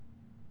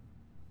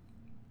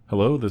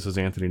Hello, this is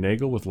Anthony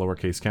Nagel with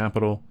Lowercase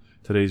Capital.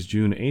 Today's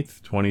June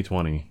 8th,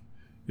 2020.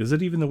 Is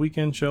it even the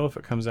weekend show if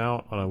it comes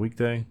out on a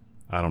weekday?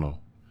 I don't know.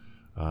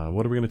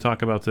 What are we going to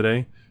talk about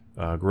today?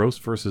 Gross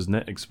versus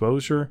net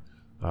exposure.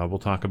 We'll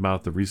talk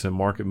about the recent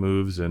market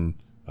moves and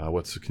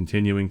what's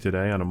continuing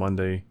today on a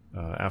Monday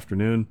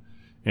afternoon.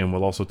 And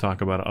we'll also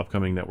talk about an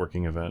upcoming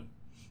networking event.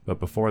 But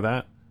before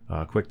that,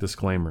 quick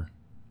disclaimer.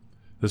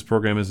 This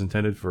program is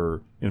intended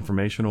for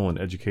informational and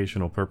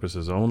educational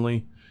purposes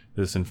only.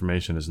 This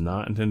information is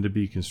not intended to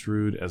be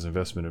construed as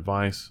investment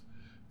advice.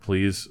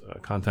 Please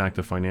contact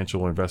a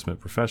financial or investment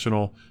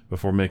professional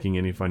before making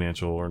any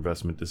financial or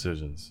investment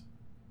decisions.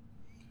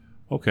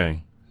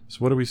 Okay, so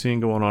what are we seeing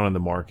going on in the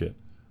market?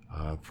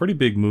 Pretty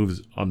big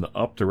moves on the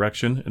up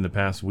direction in the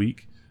past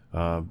week.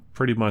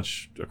 Pretty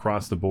much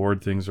across the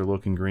board, things are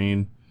looking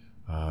green.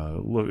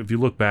 If you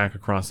look back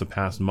across the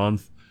past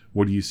month,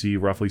 what do you see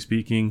roughly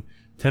speaking?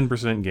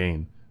 10%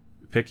 gain.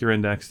 Pick your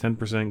index,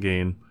 10%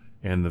 gain.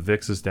 And the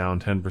VIX is down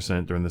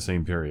 10% during the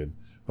same period.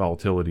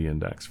 Volatility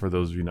index, for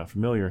those of you not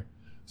familiar.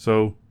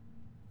 So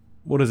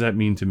what does that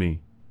mean to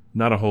me?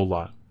 Not a whole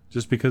lot.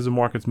 Just because the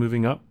market's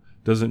moving up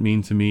doesn't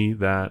mean to me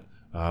that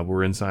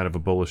we're inside of a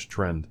bullish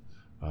trend.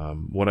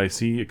 What I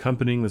see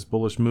accompanying this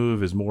bullish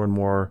move is more and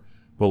more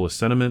bullish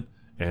sentiment,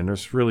 and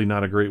there's really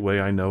not a great way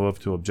I know of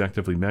to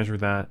objectively measure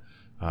that.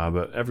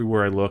 But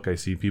everywhere I look, I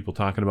see people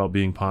talking about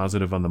being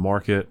positive on the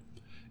market,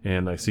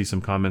 and I see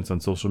some comments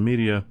on social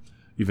media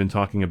even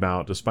talking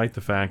about, despite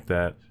the fact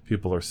that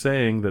people are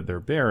saying that they're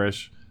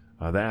bearish,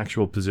 the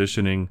actual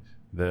positioning,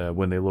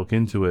 when they look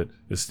into it,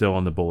 is still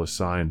on the bullish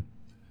side.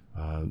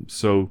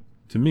 So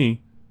to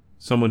me,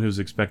 someone who's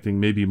expecting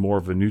maybe more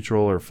of a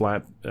neutral or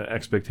flat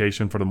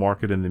expectation for the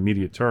market in the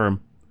immediate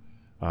term,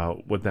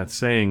 what that's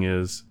saying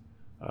is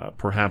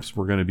perhaps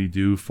we're going to be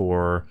due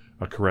for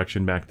a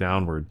correction back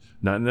downward.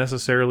 Not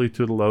necessarily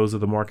to the lows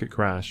of the market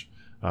crash,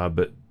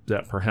 but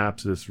that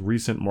perhaps this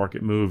recent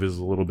market move is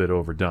a little bit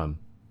overdone.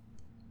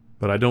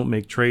 But I don't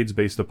make trades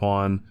based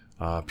upon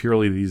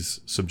purely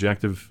these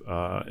subjective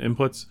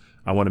inputs.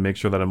 I want to make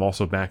sure that I'm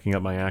also backing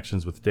up my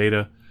actions with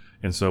data.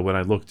 And so when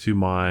I look to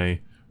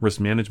my risk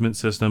management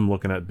system,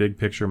 looking at big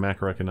picture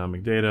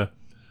macroeconomic data,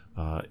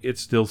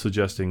 it's still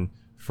suggesting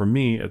for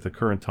me at the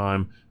current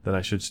time that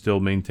I should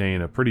still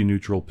maintain a pretty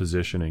neutral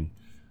positioning.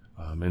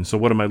 And so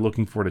what am I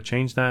looking for to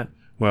change that?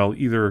 Well,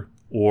 either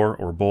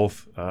or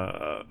both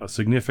a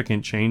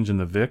significant change in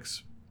the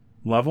VIX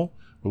level.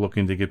 We're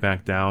looking to get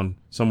back down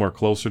somewhere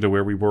closer to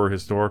where we were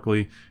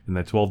historically in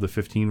that 12 to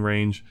 15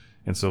 range.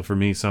 And so for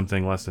me,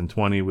 something less than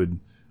 20 would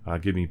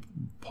give me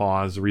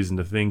pause, a reason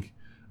to think.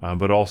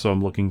 But also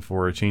I'm looking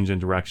for a change in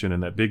direction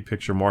in that big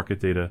picture market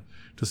data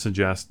to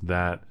suggest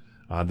that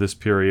this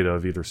period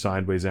of either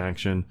sideways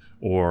action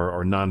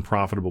or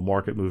non-profitable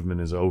market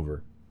movement is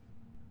over.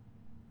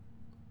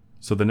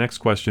 So the next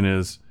question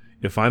is,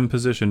 if I'm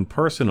positioned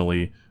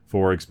personally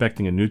for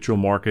expecting a neutral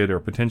market or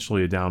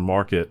potentially a down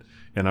market,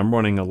 and I'm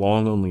running a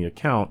long-only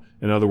account,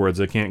 in other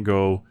words, I can't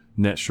go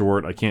net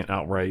short, I can't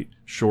outright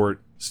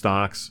short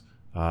stocks,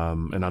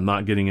 and I'm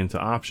not getting into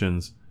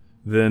options,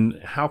 then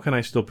how can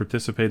I still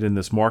participate in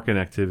this market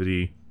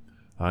activity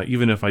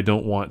even if I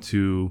don't want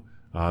to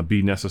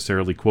be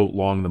necessarily, quote,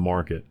 long the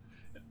market?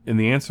 And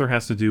the answer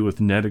has to do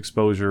with net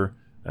exposure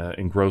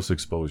and gross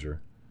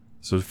exposure.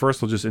 So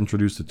first, I'll just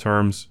introduce the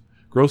terms.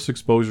 Gross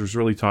exposure is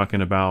really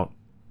talking about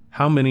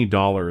how many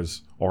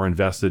dollars are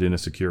invested in a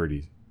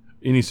security,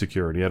 any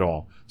security at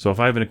all. So if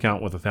I have an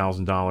account with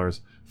 $1,000,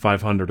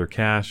 $500 are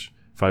cash,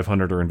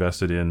 $500 are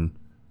invested in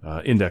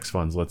index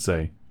funds, let's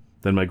say,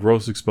 then my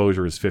gross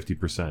exposure is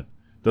 50%.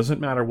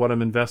 Doesn't matter what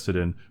I'm invested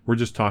in. We're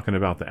just talking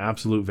about the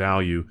absolute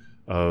value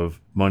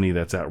of money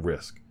that's at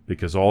risk,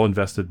 because all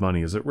invested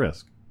money is at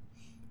risk.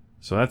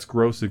 So that's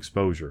gross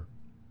exposure.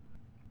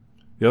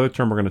 The other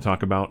term we're going to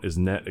talk about is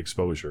net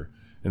exposure.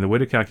 And the way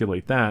to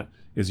calculate that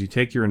is you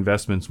take your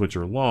investments which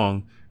are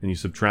long and you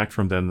subtract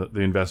from them the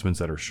investments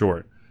that are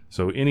short.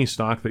 So any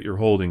stock that you're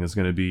holding is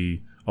going to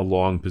be a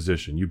long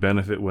position. You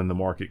benefit when the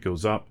market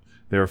goes up,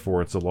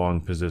 therefore it's a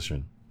long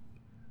position.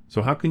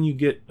 So how can you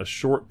get a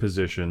short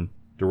position,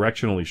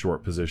 directionally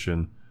short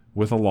position,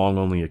 with a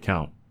long-only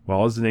account?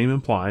 Well, as the name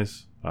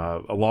implies,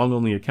 a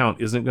long-only account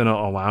isn't going to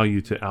allow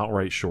you to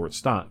outright short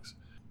stocks.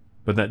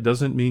 But that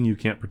doesn't mean you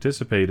can't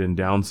participate in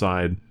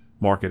downside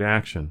market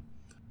action.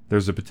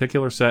 There's a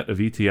particular set of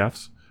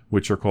ETFs,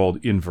 which are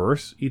called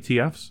inverse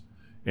ETFs,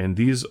 and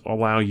these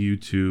allow you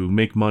to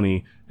make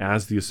money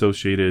as the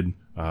associated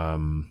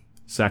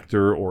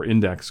sector or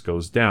index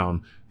goes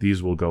down.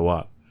 These will go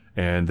up.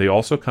 And they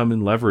also come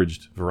in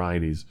leveraged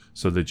varieties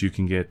so that you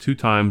can get 2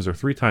 times or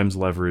 3 times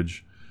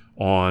leverage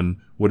on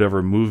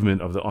whatever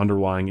movement of the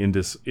underlying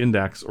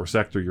index or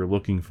sector you're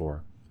looking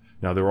for.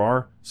 Now, there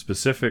are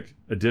specific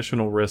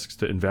additional risks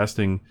to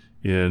investing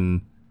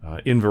in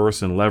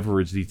inverse and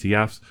leveraged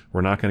ETFs.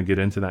 We're not going to get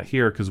into that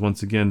here because,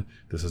 once again,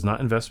 this is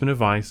not investment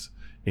advice,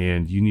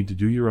 and you need to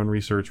do your own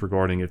research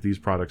regarding if these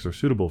products are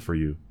suitable for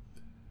you.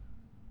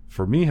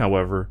 For me,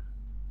 however,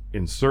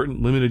 in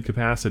certain limited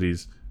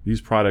capacities,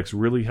 these products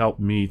really help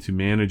me to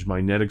manage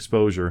my net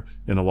exposure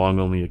in a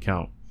long-only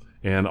account.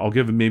 And I'll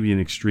give maybe an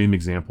extreme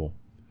example.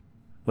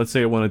 Let's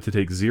say I wanted to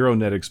take zero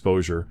net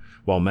exposure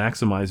while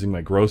maximizing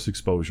my gross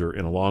exposure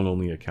in a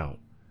long-only account.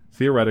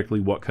 Theoretically,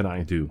 what can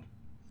I do?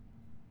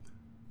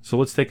 So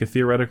let's take a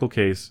theoretical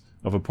case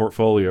of a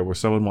portfolio where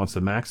someone wants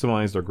to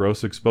maximize their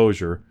gross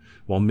exposure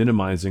while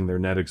minimizing their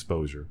net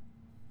exposure.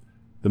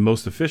 The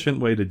most efficient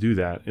way to do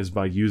that is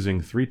by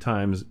using 3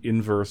 times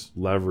inverse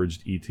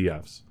leveraged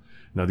ETFs.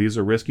 Now, these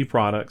are risky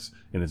products,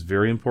 and it's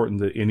very important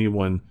that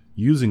anyone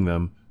using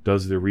them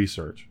does their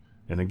research.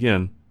 And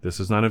again, this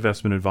is not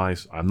investment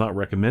advice. I'm not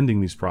recommending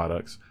these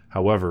products.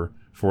 However,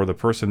 for the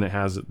person that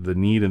has the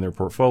need in their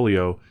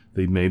portfolio,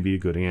 they may be a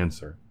good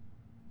answer.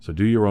 So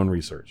do your own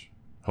research.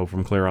 Hope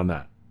I'm clear on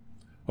that.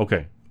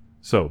 Okay,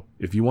 so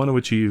if you want to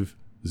achieve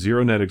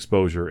zero net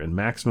exposure and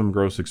maximum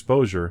gross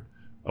exposure,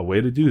 a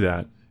way to do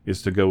that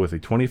is to go with a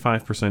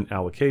 25%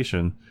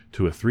 allocation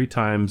to a 3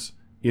 times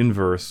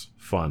inverse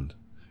fund.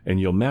 And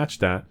you'll match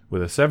that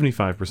with a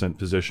 75%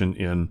 position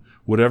in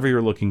whatever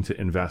you're looking to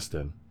invest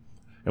in.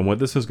 And what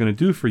this is going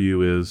to do for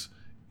you is,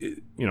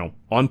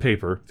 on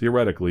paper,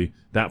 theoretically,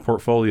 that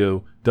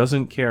portfolio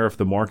doesn't care if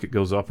the market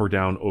goes up or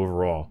down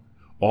overall.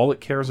 All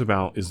it cares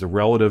about is the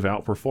relative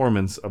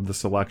outperformance of the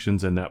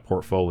selections in that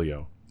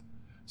portfolio.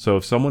 So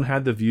if someone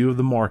had the view of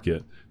the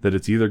market that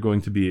it's either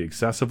going to be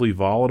excessively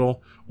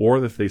volatile or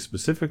that they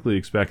specifically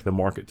expect the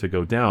market to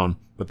go down,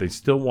 but they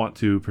still want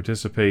to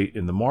participate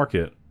in the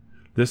market,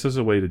 this is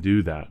a way to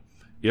do that.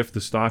 If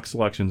the stock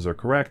selections are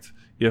correct,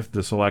 if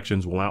the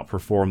selections will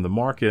outperform the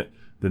market,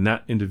 then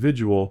that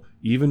individual,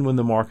 even when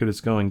the market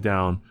is going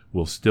down,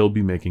 will still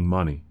be making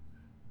money.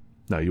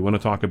 Now, you want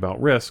to talk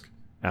about risk?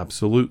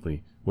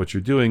 Absolutely. What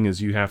you're doing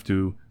is you have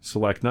to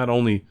select not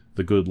only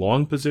the good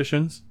long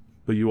positions,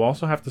 but you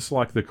also have to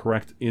select the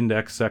correct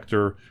index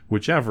sector,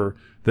 whichever,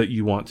 that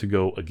you want to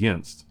go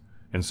against.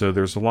 And so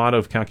there's a lot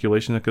of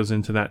calculation that goes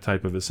into that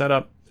type of a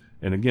setup.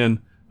 And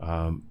again,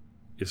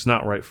 it's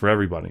not right for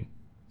everybody.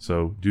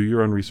 So do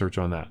your own research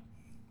on that.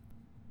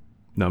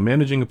 Now,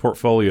 managing a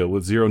portfolio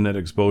with zero net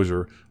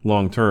exposure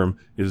long term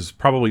is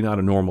probably not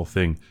a normal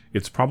thing.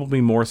 It's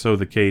probably more so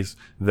the case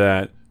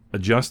that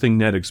adjusting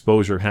net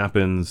exposure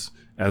happens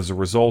as a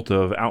result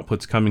of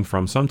outputs coming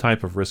from some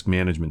type of risk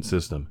management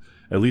system.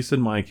 At least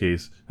in my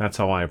case, that's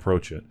how I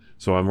approach it.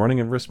 So I'm running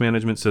a risk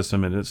management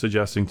system, and it's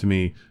suggesting to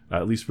me,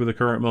 at least for the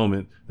current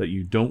moment, that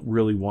you don't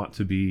really want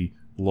to be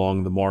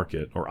long the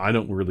market, or I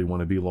don't really want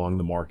to be long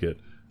the market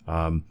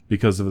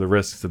because of the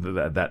risks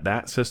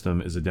that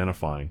system is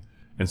identifying.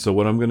 And so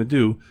what I'm going to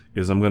do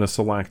is I'm going to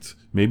select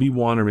maybe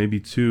 1 or maybe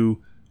 2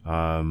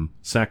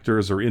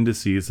 sectors or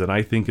indices that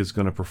I think is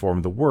going to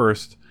perform the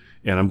worst,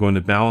 and I'm going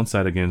to balance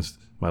that against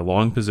my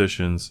long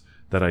positions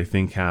that I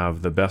think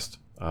have the best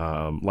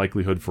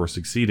likelihood for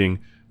succeeding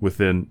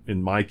within,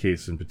 in my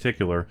case in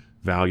particular,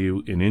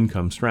 value and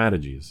income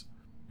strategies.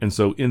 And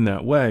so in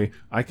that way,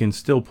 I can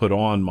still put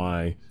on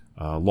my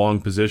long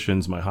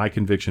positions, my high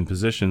conviction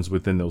positions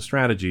within those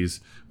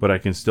strategies, but I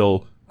can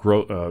still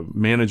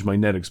manage my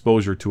net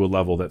exposure to a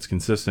level that's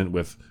consistent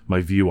with my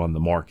view on the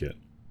market.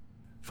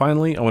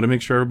 Finally, I want to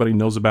make sure everybody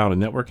knows about a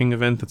networking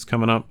event that's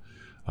coming up.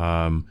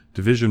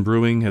 Division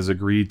Brewing has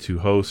agreed to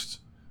host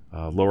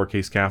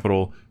Lowercase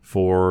Capital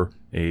for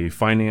a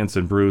Finance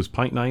and Brews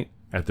Pint Night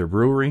at their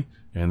brewery.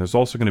 And there's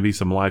also going to be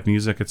some live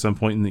music at some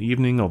point in the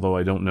evening, although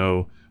I don't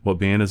know what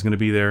band is going to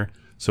be there.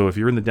 So if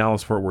you're in the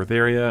Dallas-Fort Worth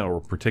area, or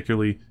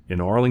particularly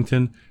in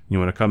Arlington, you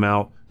want to come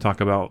out,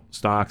 talk about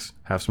stocks,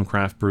 have some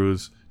craft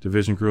brews,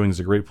 Division Brewing is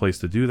a great place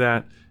to do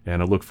that,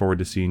 and I look forward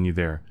to seeing you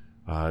there.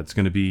 It's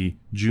going to be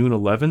June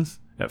 11th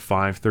at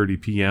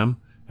 5:30 p.m.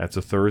 That's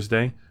a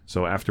Thursday.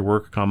 So after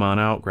work, come on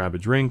out, grab a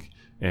drink,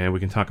 and we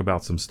can talk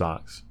about some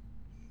stocks.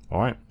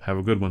 All right, have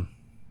a good one.